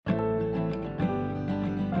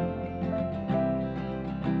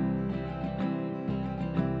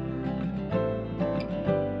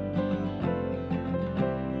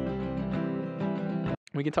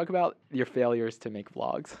We can talk about your failures to make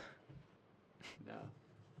vlogs. No.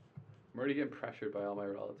 I'm already getting pressured by all my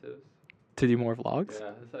relatives. To do more vlogs?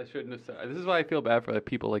 Yeah, I shouldn't have said. This is why I feel bad for like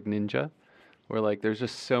people like Ninja, where like there's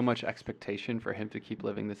just so much expectation for him to keep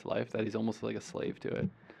living this life that he's almost like a slave to it.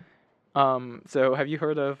 So have you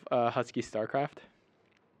heard of Husky StarCraft?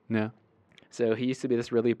 No. So he used to be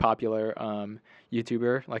this really popular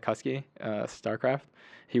YouTuber like Husky StarCraft.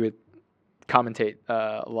 He would commentate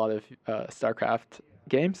a lot of StarCraft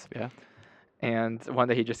games. Yeah. And one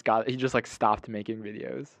day he just like stopped making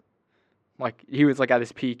videos. Like he was like at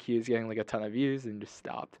his peak, he was getting like a ton of views and just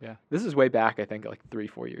stopped. Yeah. This is way back, I think, like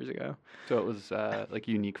 3-4 years ago. So it was like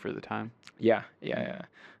unique for the time. Yeah.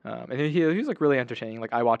 And he was like really entertaining.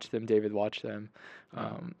 Like I watched him, David watched him,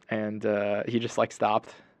 and he just like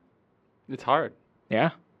stopped. It's hard. Yeah.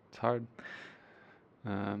 It's hard.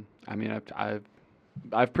 I mean,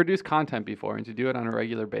 I've produced content before, and to do it on a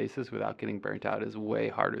regular basis without getting burnt out is way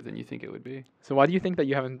harder than you think it would be. So why do you think that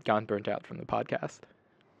you haven't gotten burnt out from the podcast?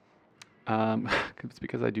 It's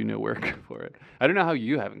because I do no work for it. I don't know how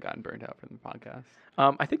you haven't gotten burnt out from the podcast.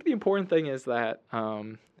 I think the important thing is that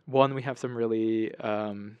one, we have some really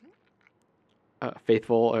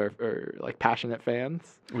faithful or like passionate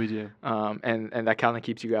fans. We do. And that kind of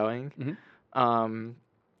keeps you going. Mm-hmm.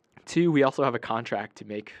 Two, we also have a contract to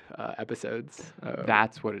make episodes.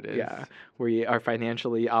 That's what it is. Yeah, we are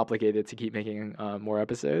financially obligated to keep making more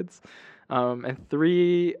episodes. And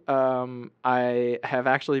three, I have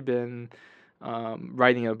actually been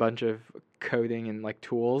writing a bunch of coding and like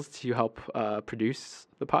tools to help produce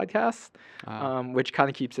the podcast, which kind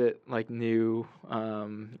of keeps it like new.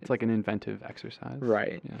 It's like an inventive exercise.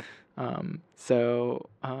 Right. Yeah.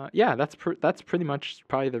 Yeah, that's pretty much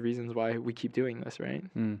probably the reasons why we keep doing this, right?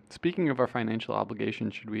 Speaking of our financial obligation,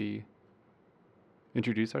 should we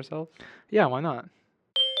introduce ourselves? Yeah, why not?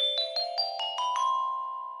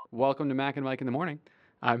 Welcome to Mac and Mike in the Morning.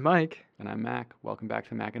 I'm Mike. And I'm Mac. Welcome back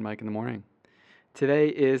to Mac and Mike in the Morning. Today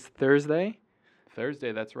is Thursday.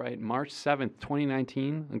 Thursday, that's right. March 7th,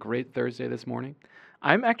 2019. A great Thursday this morning.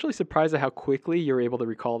 I'm actually surprised at how quickly you're able to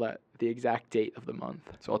recall the exact date of the month.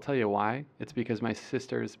 So I'll tell you why. It's because my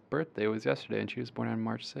sister's birthday was yesterday, and she was born on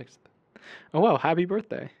March 6th. Oh, wow. Happy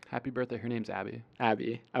birthday. Happy birthday. Her name's Abby.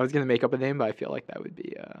 Abby. I was going to make up a name, but I feel like that would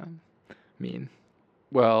be mean.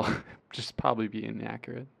 Well, just probably be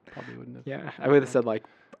inaccurate. Probably wouldn't have. Yeah, I would have said like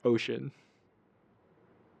Ocean.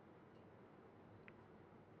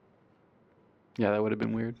 Yeah, that would have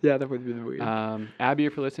been weird. Yeah, that would have been weird. Abby,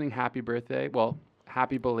 if you're listening, happy birthday. Well,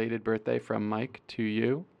 happy belated birthday from Mike to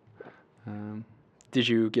you. Did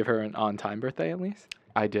you give her an on-time birthday at least?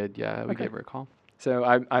 I did, yeah. We Okay. gave her a call. So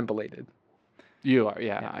I'm belated. You are,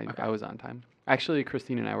 yeah. Okay. I was on time. Actually,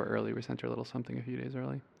 Christine and I were early. We sent her a little something a few days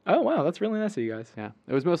early. Oh, wow. That's really nice of you guys. Yeah.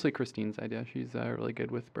 It was mostly Christine's idea. She's really good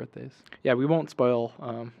with birthdays. Yeah, we won't spoil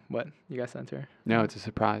what you guys sent her. No, it's a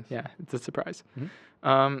surprise. Yeah, it's a surprise.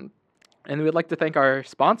 Mm-hmm. And we'd like to thank our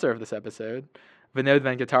sponsor of this episode, Vinod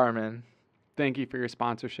Venkataraman. Thank you for your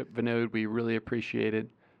sponsorship, Vinod. We really appreciate it.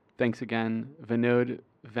 Thanks again, Vinod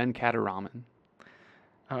Venkataraman.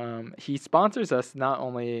 He sponsors us not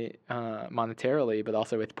only monetarily, but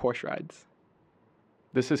also with Porsche rides.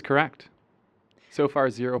 This is correct. So far,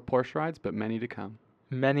 0 Porsche rides, but many to come.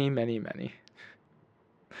 Many, many, many.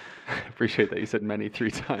 I appreciate that you said many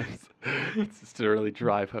 3 times. It's just to really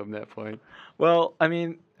drive home that point. Well, I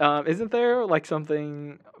mean, isn't there like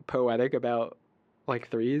something poetic about like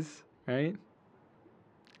threes, right?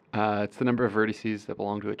 It's the number of vertices that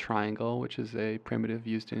belong to a triangle, which is a primitive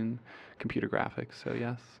used in computer graphics, so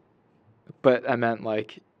yes. But I meant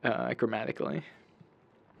like grammatically.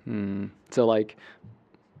 So like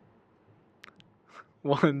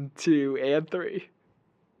 1, 2, and 3.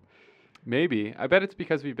 Maybe. I bet it's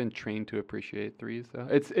because we've been trained to appreciate threes, though.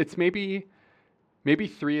 It's maybe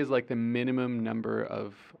 3 is like the minimum number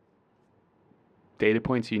of data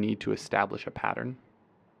points you need to establish a pattern.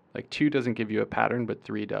 Like 2 doesn't give you a pattern, but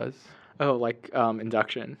 3 does. Oh, like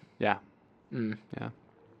induction. Yeah. Yeah.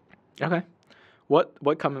 Okay. What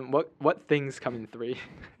things come in 3?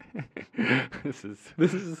 This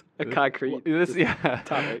is a concrete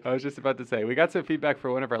topic. I was just about to say we got some feedback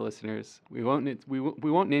for one of our listeners. We won't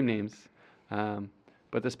name names,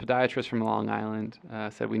 but this podiatrist from Long Island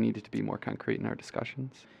said we needed to be more concrete in our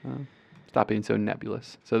discussions. Stop being so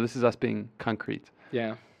nebulous. So this is us being concrete.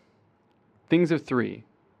 Yeah. Things of 3.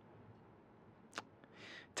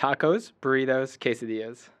 Tacos, burritos,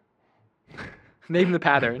 quesadillas. Name the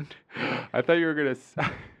pattern. I thought you were gonna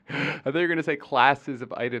say classes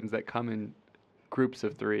of items that come in groups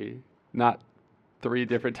of 3, not 3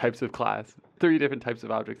 different types of 3 different types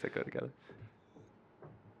of objects that go together.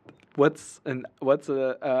 What's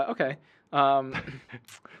a okay? Um,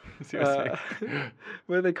 Seriously.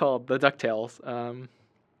 what are they called? The DuckTales.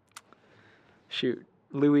 Shoot,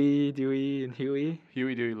 Louie, Dewey, and Huey.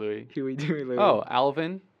 Huey, Dewey, Louie. Huey, Dewey, Louie. Oh,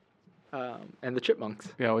 Alvin. And the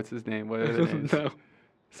Chipmunks. Yeah, what's his name? What are the names? No.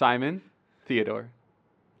 Simon, Theodore.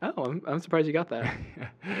 Oh, I'm surprised you got that.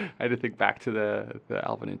 I had to think back to the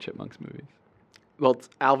Alvin and Chipmunks movies. Well, it's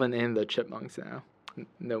Alvin and the Chipmunks now.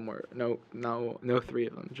 No more. No three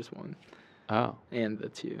of them. Just one. Oh, And the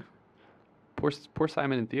two. poor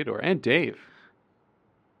Simon and Theodore and Dave.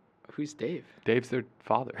 Who's Dave? Dave's their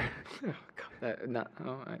father. Oh, God,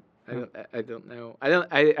 I don't know.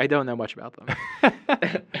 I don't know much about them.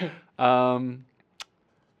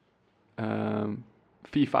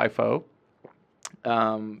 Fee Fi Fo.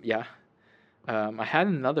 Yeah. I had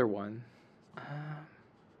another one.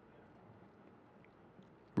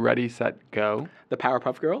 Ready, Set, Go. The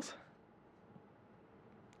Powerpuff Girls.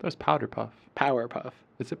 That was Powder Puff. Powerpuff.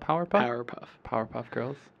 Is it Powerpuff? Powerpuff. Powerpuff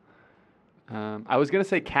Girls. I was gonna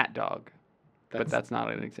say Cat Dog, but that's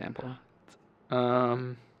not an example.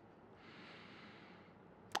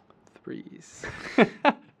 Threes.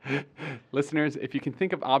 Listeners, if you can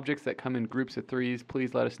think of objects that come in groups of threes,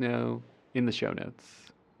 please let us know in the show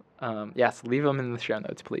notes. Yes, leave them in the show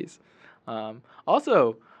notes, please.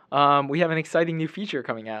 Also, we have an exciting new feature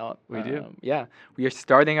coming out. We do. Yeah, we are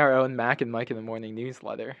starting our own Mac and Mike in the Morning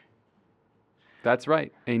newsletter. That's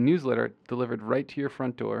right, a newsletter delivered right to your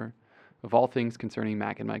front door of all things concerning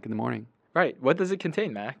Mac and Mike in the Morning. Right. What does it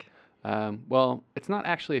contain, Mac? Well, it's not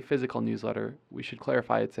actually a physical newsletter. We should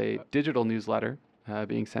clarify it's a digital newsletter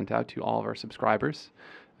being sent out to all of our subscribers,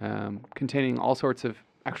 containing all sorts of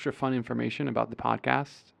extra fun information about the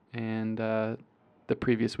podcast and the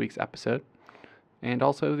previous week's episode, and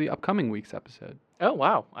also the upcoming week's episode. Oh,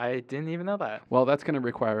 wow. I didn't even know that. Well, that's going to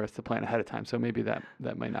require us to plan ahead of time, so maybe that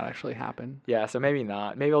might not actually happen. Yeah, so maybe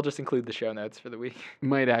not. Maybe I'll just include the show notes for the week.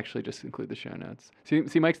 Might actually just include the show notes.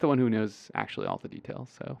 See, Mike's the one who knows actually all the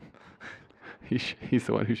details, so he's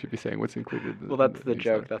the one who should be saying what's included. Well, that's the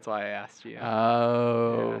joke. That's why I asked you.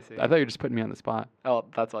 Oh, Yeah, I thought you were just putting me on the spot. Oh,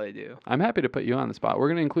 that's what I do. I'm happy to put you on the spot. We're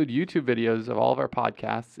going to include YouTube videos of all of our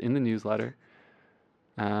podcasts in the newsletter.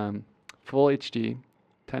 Full HD,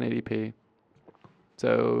 1080p.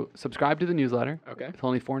 So subscribe to the newsletter. Okay. It's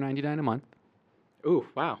only $4.99 a month. Ooh,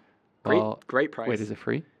 wow. Great price. Wait, is it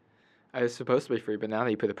free? I was supposed to be free, but now that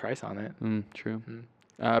you put a price on it. True.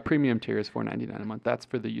 Premium tier is $4.99 a month. That's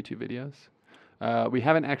for the YouTube videos. We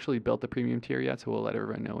haven't actually built the premium tier yet, so we'll let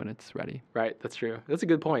everyone know when it's ready. Right, that's true. That's a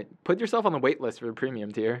good point. Put yourself on the wait list for the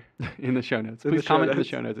premium tier. In the show notes. In Please the show comment in the notes.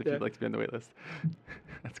 show notes if Yeah. you'd like to be on the wait list.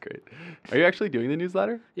 That's great. Are you actually doing the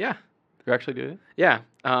newsletter? Yeah. You're actually doing it? Yeah.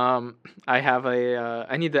 I have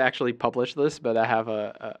I need to actually publish this, but I have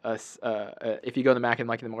if you go to Mac and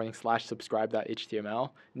Mike in the Morning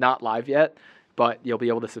 /subscribe.html, not live yet, but you'll be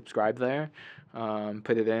able to subscribe there.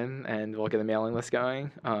 Put it in, and we'll get a mailing list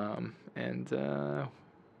going.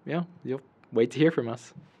 Yeah, you'll wait to hear from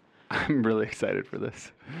us. I'm really excited for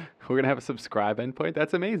this. We're going to have a subscribe endpoint.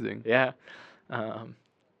 That's amazing. Yeah.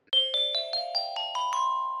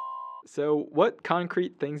 So, what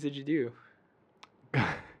concrete things did you do?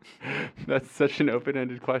 That's such an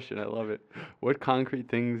open-ended question. I love it. What concrete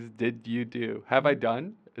things did you do? Have I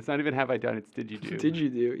done? It's not even have I done. It's did you do? Did you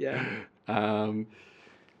do? Yeah.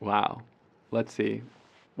 Wow. Let's see.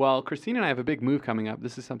 Well, Christine and I have a big move coming up.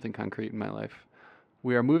 This is something concrete in my life.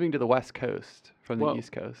 We are moving to the West Coast from the Whoa.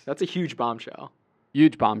 East Coast. That's a huge bombshell.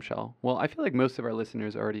 Huge bombshell. Well, I feel like most of our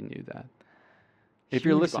listeners already knew that. If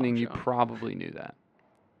you're Huge listening, you bombshell. probably knew that.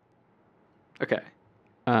 Okay.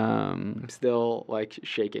 I'm still like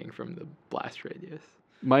shaking from the blast radius.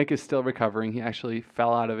 Mike is still recovering. He actually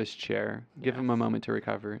fell out of his chair. Give him a Yes. moment to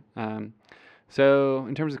recover. So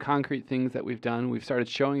in terms of concrete things that we've done, we've started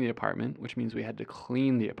showing the apartment, which means we had to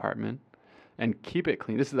clean the apartment and keep it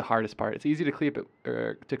clean. This is the hardest part. It's easy to clean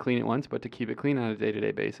it once, but to keep it clean on a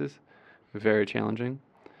day-to-day basis, very challenging.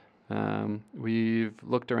 We've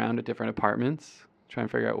looked around at different apartments, trying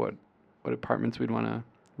to figure out what apartments we'd want to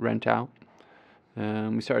rent out.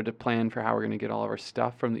 We started to plan for how we're going to get all of our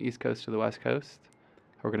stuff from the East Coast to the West Coast.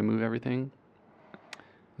 How we're going to move everything.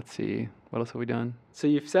 Let's see. What else have we done? So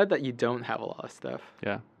you've said that you don't have a lot of stuff.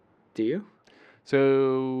 Yeah. Do you?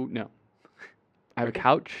 So, no. I have a Okay.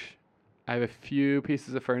 couch. I have a few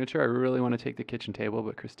pieces of furniture. I really want to take the kitchen table,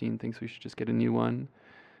 but Christine thinks we should just get a new one.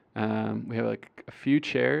 We have like a few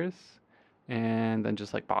chairs and then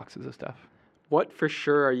just like boxes of stuff. What for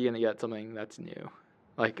sure are you gonna get something that's new?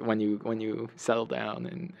 Like when you settle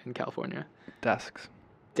down in California. Desks.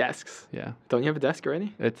 Desks. Yeah. Don't you have a desk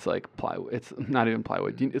already? It's like plywood. It's not even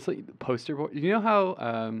plywood. It's like poster board. You know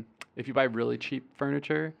how if you buy really cheap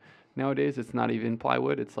furniture nowadays, it's not even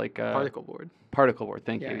plywood. It's like Particle board. particle board.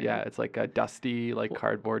 Thank Yeah, you. yeah. Yeah, it's like a dusty, like Well,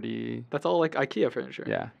 cardboardy. That's all like IKEA furniture.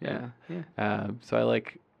 Yeah, Yeah. yeah. Yeah. So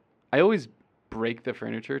I always break the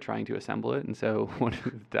furniture trying to assemble it, and so one of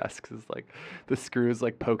the desks is like the screws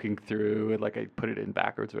like poking through, and like I put it in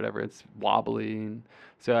backwards or whatever. It's wobbly, and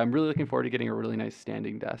so I'm really looking forward to getting a really nice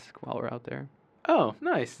standing desk while we're out there. Oh,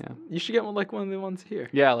 nice. Yeah. You should get one like one of the ones here.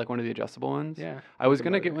 Yeah, like one of the adjustable ones. Yeah. I was the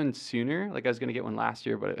gonna get motor. one sooner. Like I was gonna get one last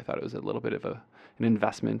year, but I thought it was a little bit of an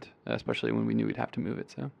investment, especially when we knew we'd have to move it.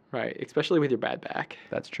 So Right, especially with your bad back.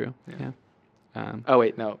 that's true. Yeah. Yeah. Oh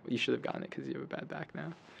wait, no, you should have gotten it because you have a bad back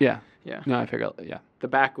now. Yeah. Yeah. No, I figured. Yeah. The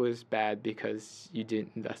back was bad because you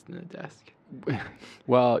didn't invest in a desk.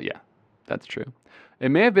 Well, yeah, that's true. It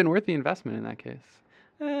may have been worth the investment in that case.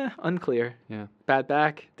 Unclear. Yeah. Bad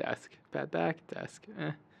back, desk. Bad back, desk.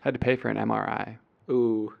 Had to pay for an MRI.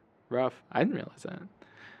 Ooh, rough. I didn't realize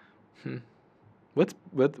that. What's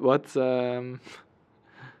yeah,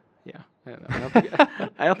 I don't know.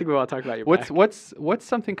 I don't think we want to talk about your back. What's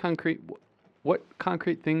something concrete? What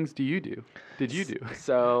concrete things do you do? Did you do?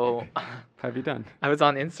 So, Have you done? I was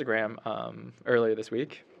on Instagram earlier this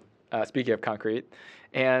week, speaking of concrete,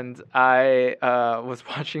 and I was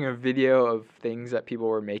watching a video of things that people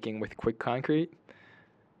were making with quick concrete.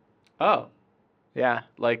 Oh, Yeah,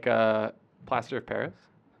 like plaster of Paris,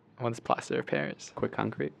 one's plaster of Paris. quick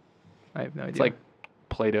concrete. I have no idea. It's like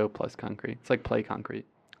Play-Doh plus concrete. It's like play concrete.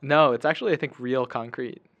 No, it's actually I think real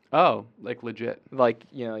concrete. Oh, like legit. Like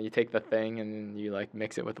you take the thing and then you like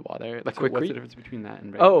mix it with water. Like So what's the Quikrete. difference between that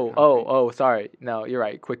and regular Oh, sorry. No, you're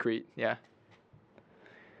right. Quikrete. Yeah,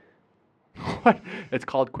 concrete? What? It's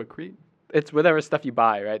called Quikrete? it's whatever stuff you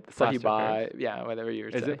buy, right? The stuff you Plaster of buy. Paris. Yeah, whatever you're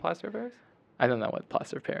Is saying. it plaster of Paris? I don't know what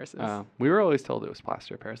plaster of Paris is. We were always told it was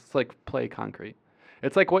plaster of Paris. It's like play concrete.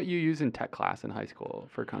 It's like what you use in tech class in high school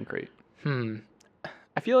for concrete.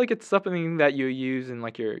 I feel like it's something that you use in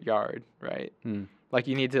like your yard, right? Hmm. Like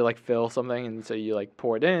you need to like fill something, and so you like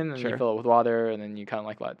pour it in, and you Sure. fill it with water, and then you kind of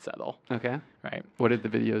like let it settle, Okay. right? What did the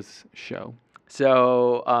videos show?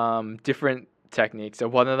 So different techniques. So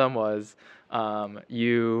one of them was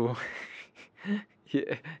you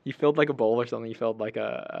you filled like a bowl or something. You filled like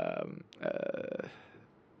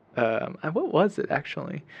what was it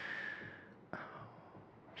actually?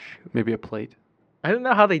 Maybe a plate. I don't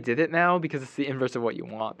know how they did it now because it's the inverse of what you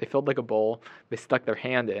want. They filled like a bowl, they stuck their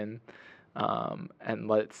hand in, and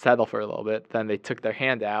let it settle for a little bit. Then they took their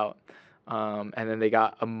hand out, and then they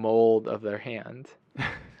got a mold of their hand.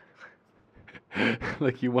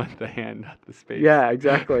 Like you want the hand, not the space. Yeah,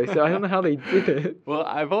 exactly. So I don't know how they did it. Well,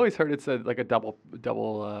 I've always heard it said like a double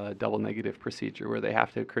negative procedure where they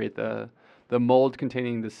have to create the mold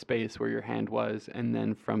containing the space where your hand was, and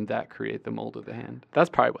then from that create the mold of the hand.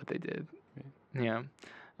 That's probably what they did. Yeah.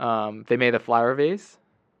 They made a flower vase.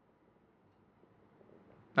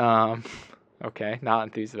 Okay, not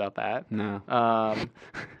enthused about that. No.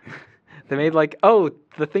 They made like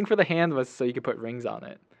the thing for the hand was so you could put rings on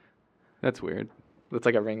it. That's weird. It's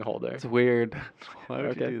like a ring holder. It's weird. Why would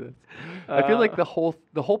Okay. you do this? I feel like the whole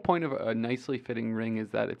point of a nicely fitting ring is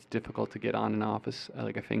that it's difficult to get on and off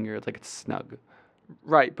like a finger. It's like it's snug.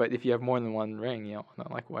 Right, but if you have more than one ring, you don't want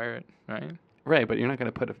to like wear it, right? Right, but you're not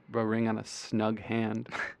gonna put a ring on a snug hand.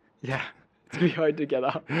 Yeah, it's gonna be hard to get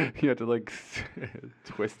off. You have to like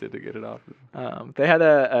twist it to get it off. They had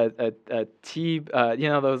a tea,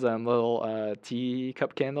 those little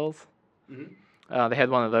teacup candles. Mm-hmm. They had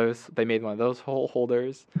one of those. They made one of those whole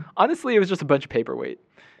holders. Honestly, it was just a bunch of paperweight.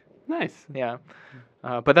 Nice. Yeah.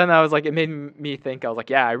 But then I was like, it made me think, I was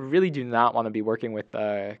like, yeah, I really do not want to be working with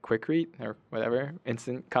Quikrete or whatever,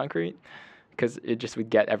 instant concrete, because it just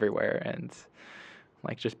would get everywhere and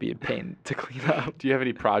like just be a pain to clean up. Do you have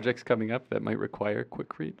any projects coming up that might require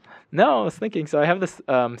Quikrete? No, I was thinking, so I have this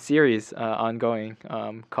series ongoing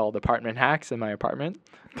called Apartment Hacks in my apartment.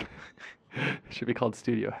 Should be called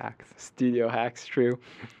Studio Hacks. Studio Hacks, true.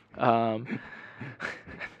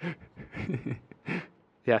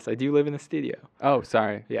 Yes, I do live in a studio. Oh,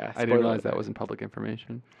 sorry. Yeah, I didn't realize spoiler that wasn't public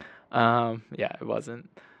information. Yeah, it wasn't.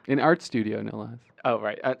 An art studio, no less. Oh,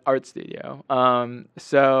 right, an art studio.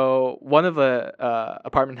 So one of the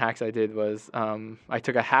apartment hacks I did was I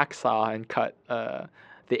took a hacksaw and cut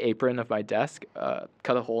the apron of my desk,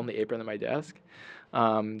 cut a hole in the apron of my desk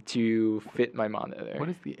to fit my monitor. What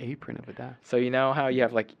is the apron of a desk? So you know how you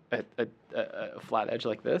have like a flat edge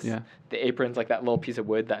like this? Yeah. The apron's like that little piece of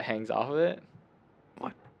wood that hangs off of it.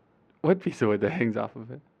 What piece of wood that hangs off of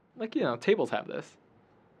it? Like, tables have this.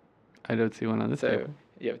 I don't see one on this So table.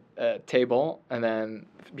 you have a table, and then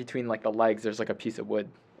between like the legs, there's like a piece of wood.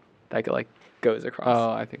 that like goes across.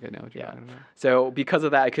 Oh, I think I know what you're Yeah. talking about. So because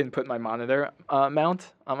of that, I couldn't put my monitor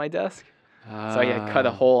mount on my desk. So I had cut a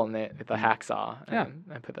Ah. hole in it with a hacksaw. Yeah. And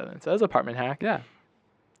I put that in. So that was an apartment hack. Yeah.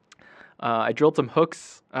 I drilled some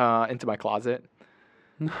hooks into my closet.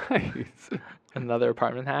 Nice. Another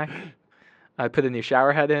apartment hack. I put a new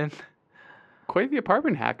shower head in. Quite the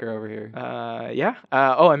apartment hacker over here. Yeah.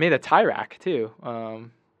 I made a tie rack too.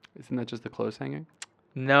 Isn't that just the clothes hanging?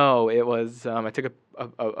 No, it was. I took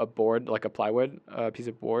a board, like a plywood, piece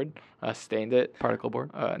of board, stained it. Particle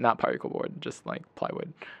board? Not particle board, just like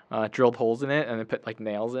plywood. Drilled holes in it and then put like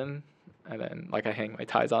nails in, and then like I hang my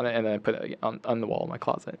ties on it, and then I put it on the wall of my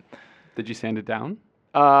closet. Did you sand it down?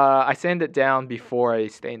 I sanded it down before I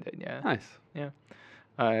stained it. Yeah. Nice.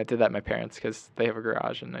 I did that at my parents because they have a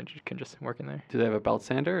garage and I can just work in there. Did they have a belt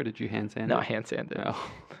sander or did you hand sand No, I it? hand sanded. No.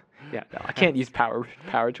 Yeah, no, I can't use power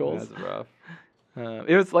tools. That's rough.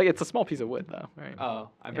 It was like it's a small piece of wood though, right? Oh,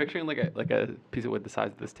 I'm Yeah. picturing like a piece of wood the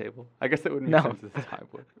size of this table. I guess that wouldn't No. make sense as tie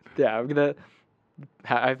wood. Yeah, I'm gonna.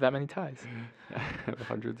 I have that many ties. I have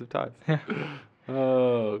hundreds of ties. Yeah.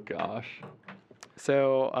 Oh gosh.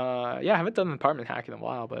 So yeah, I haven't done an apartment hack in a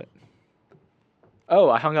while, but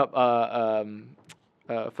I hung up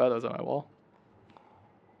photos on my wall.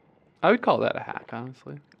 I would call that a hack,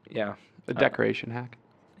 honestly. Yeah, A decoration hack.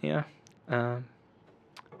 yeah. I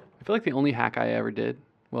feel like the only hack I ever did,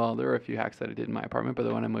 well, there were a few hacks that I did in my apartment, but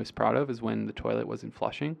the one I'm most proud of is when the toilet wasn't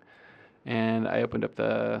flushing, and I opened up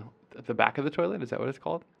the back of the toilet. Is that what it's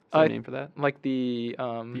called? Is there a name for that? Like the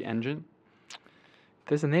The engine.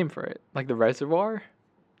 there's a name for it, like the reservoir.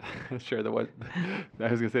 Sure, I was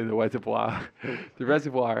gonna say the reservoir, the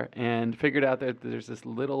reservoir, and figured out that there's this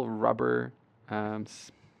little rubber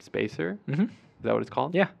spacer. Mm-hmm. Is that what it's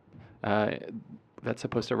called? Yeah. That's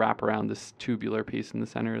supposed to wrap around this tubular piece in the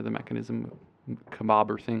center of the mechanism,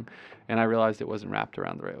 kebab thing, and I realized it wasn't wrapped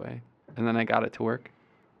around the right way. And then I got it to work,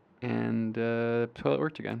 and toilet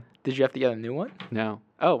worked again. Did you have to get a new one? No.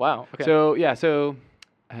 Oh wow. Okay. So yeah,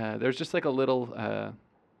 there's just like a little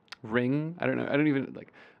ring. I don't even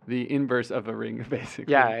like the inverse of a ring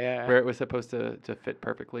basically. Yeah. Where it was supposed to fit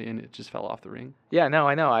perfectly, and it just fell off the ring. Yeah. No,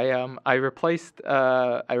 I know. I replaced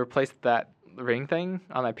that ring thing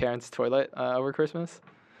on my parents' toilet over Christmas.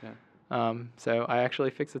 Yeah. So I actually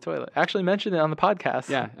fixed the toilet. I actually mentioned it on the podcast.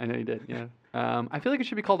 Yeah, I know you did. Yeah. I feel like it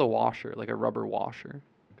should be called a washer, like a rubber washer,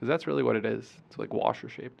 because that's really what it is. It's like washer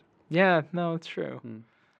shaped. Yeah. No, it's true.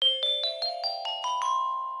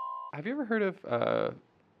 Have you ever heard of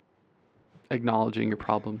acknowledging your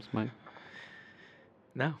problems, Mike?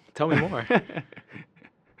 No. Tell me more.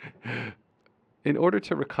 In order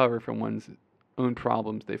to recover from one's own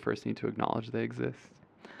problems, they first need to acknowledge they exist.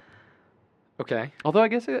 Okay. Although I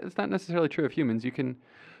guess it's not necessarily true of humans. You can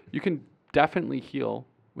definitely heal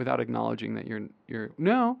without acknowledging that you're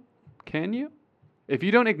no. Can you? If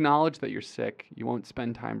you don't acknowledge that you're sick, you won't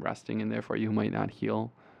spend time resting, and therefore you might not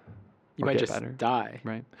heal. You or might get just better. die.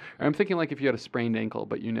 Right. Or I'm thinking like if you had a sprained ankle,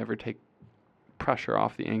 but you never take pressure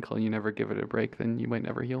off the ankle, and you never give it a break, then you might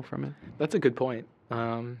never heal from it. That's a good point.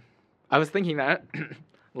 I was thinking that,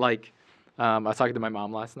 like, I was talking to my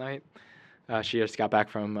mom last night. She just got back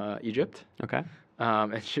from Egypt. Okay.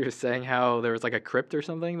 And she was saying how there was like a crypt or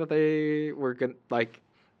something that they were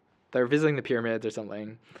they're visiting the pyramids or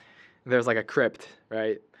something. There's like a crypt,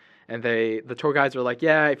 right? And the tour guides were like,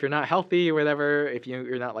 yeah, if you're not healthy or whatever, if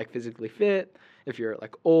you're not like physically fit, if you're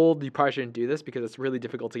like old, you probably shouldn't do this because it's really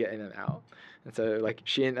difficult to get in and out. And so like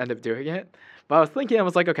she didn't end up doing it. But I was thinking, I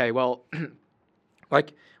was like, okay, well,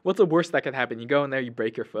 like what's the worst that could happen? You go in there, you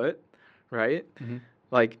break your foot, right? Mm-hmm.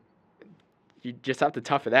 Like you just have to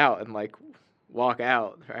tough it out and like walk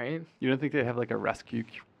out, right? You don't think they have like a rescue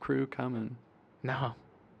crew come and? No,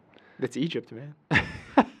 it's Egypt, man.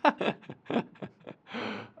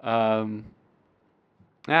 I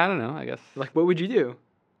don't know. I guess Like, what would you do?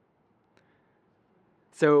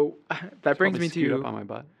 So that brings me scoot to up on my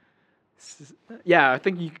butt. yeah, I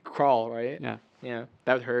think you could crawl, right? Yeah.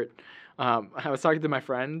 That would hurt. I was talking to my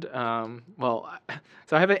friend. So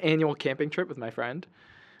I have an annual camping trip with my friend.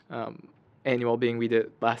 Annual being we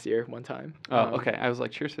did last year one time. Oh, okay. I was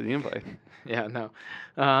like, cheers for the invite. Yeah, no.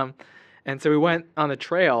 And so we went on a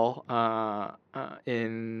trail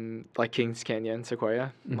in like Kings Canyon,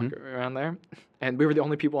 Sequoia, like around there, and we were the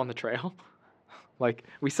only people on the trail. Like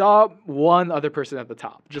we saw one other person at the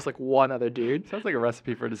top, just like one other dude. Sounds like a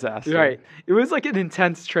recipe for disaster. Right. It was like an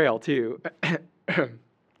intense trail too.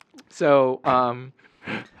 So I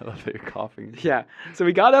love that you're coughing. yeah. So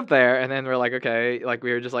we got up there and then we're like, okay, like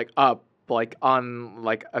we were just like up like on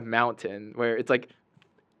like a mountain where it's like,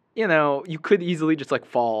 you know, you could easily just like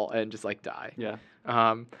fall and just like die. Yeah.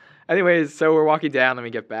 And Anyways, so we're walking down and we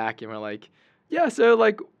get back and we're like, yeah, so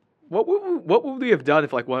like what would we have done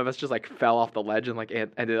if like one of us just like fell off the ledge and like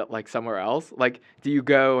ended up like somewhere else? Like, do you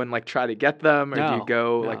go and like try to get them, or do you No,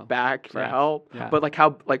 go no. like back for Yeah, help? yeah. But like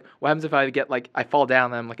how like what happens if I fall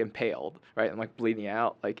down and I'm like impaled, right? I'm like bleeding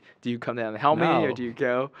out. Like, do you come down and help me, or No. do you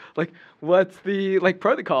go? Like, what's the like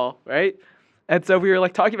protocol, right? And so we were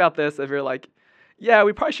like talking about this and we were like, yeah,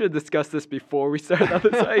 we probably should have discussed this before we started on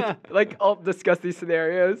this hike. Like, I'll discuss these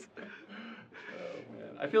scenarios.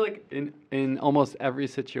 I feel like in almost every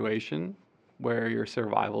situation where your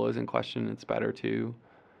survival is in question, it's better to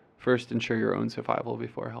first ensure your own survival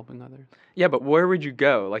before helping others. Yeah, but where would you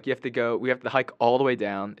go? Like, we have to hike all the way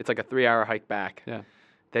down. It's like a 3-hour hike back. Yeah.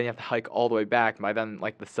 Then you have to hike all the way back. By then,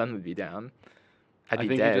 like, the sun would be down. I'd I be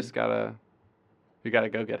think dead. you gotta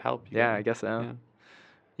go get help. Yeah, I guess so. Yeah.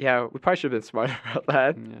 Yeah, we probably should have been smarter about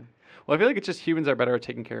that. Yeah. Well, I feel like it's just humans are better at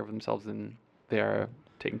taking care of themselves than they are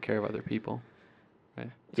taking care of other people. Right?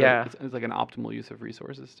 So Yeah. It's like an optimal use of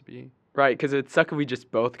resources to be. Right, because it'd suck if we just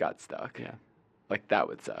both got stuck. Yeah. Like, that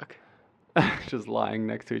would suck. Just lying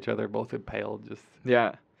next to each other, both impaled. Just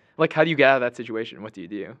Yeah. Like, how do you get out of that situation? What do you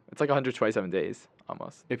do? It's like 127 days,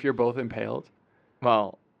 almost. if you're both impaled,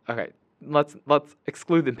 Well, okay. Let's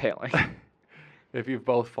exclude impaling. if you've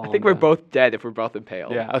both I fallen. think we're down. both dead if we're both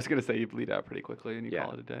impaled. Yeah, I was gonna say you bleed out pretty quickly and you Yeah.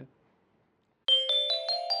 call it a day.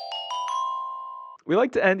 We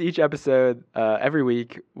like to end each episode every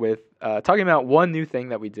week with talking about one new thing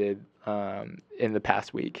that we did in the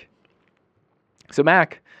past week. So,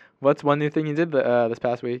 Mac, what's one new thing you did this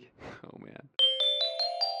past week? Oh man.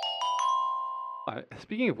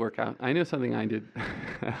 Speaking of workout, I know something I did.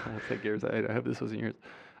 I'll take yours. I hope this wasn't yours.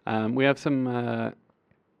 We have some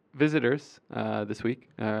visitors this week.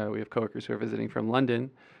 We have coworkers who are visiting from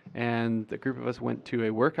London, and a group of us went to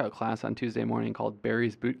a workout class on Tuesday morning called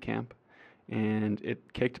Barry's Boot Camp, and it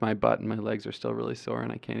kicked my butt, and my legs are still really sore,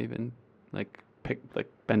 and I can't even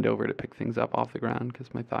bend over to pick things up off the ground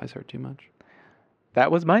because my thighs hurt too much.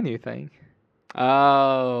 That was my new thing.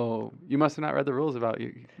 Oh, you must have not read the rules about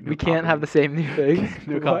you. We can't have the same new things.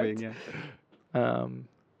 No What? copying, yeah.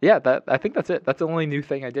 Yeah, I think that's it. That's the only new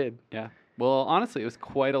thing I did. Yeah. Well, honestly, it was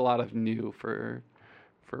quite a lot of new for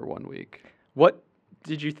 1 week. What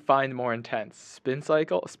did you find more intense? Soul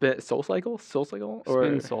cycle, or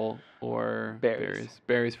Spin Soul or Berries.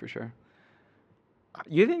 Berries for sure.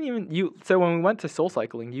 You didn't even So when we went to soul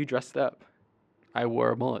cycling, you dressed up. I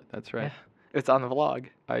wore a mullet. That's right. Yeah. It's on the vlog.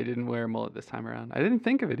 I didn't wear a mullet this time around. I didn't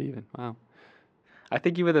think of it even. Wow. I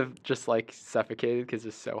think you would have just like suffocated because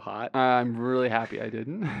it's so hot. I'm really happy I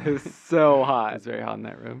didn't. It was so It hot. was very hot in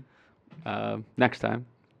that room. Next time.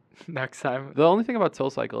 Next time. The only thing about Soul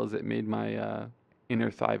Cycle is it made my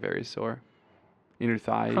inner thigh very sore. Inner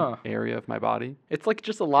thigh area of my body. It's like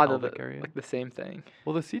just a lot of Pelvic area. like the same thing.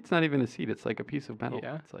 Well, the seat's not even a seat. It's like a piece of metal.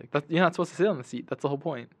 Yeah. It's like, You're not supposed to sit on the seat. That's the whole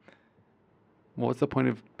point. well, what's the point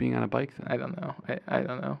of being on a bike then? I don't know. I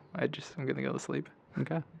don't know. I'm gonna go to sleep.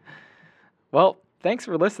 Okay. Well, thanks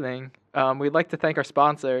for listening. We'd like to thank our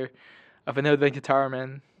sponsor, Vinod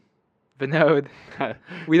Venkataraman. Vinod.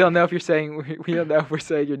 We don't know if we don't know if we're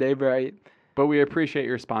saying your name right. But we appreciate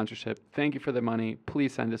your sponsorship. Thank you for the money.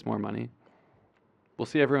 Please send us more money. We'll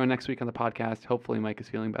see everyone next week on the podcast. Hopefully Mike is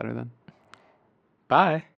feeling better then.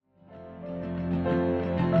 Bye.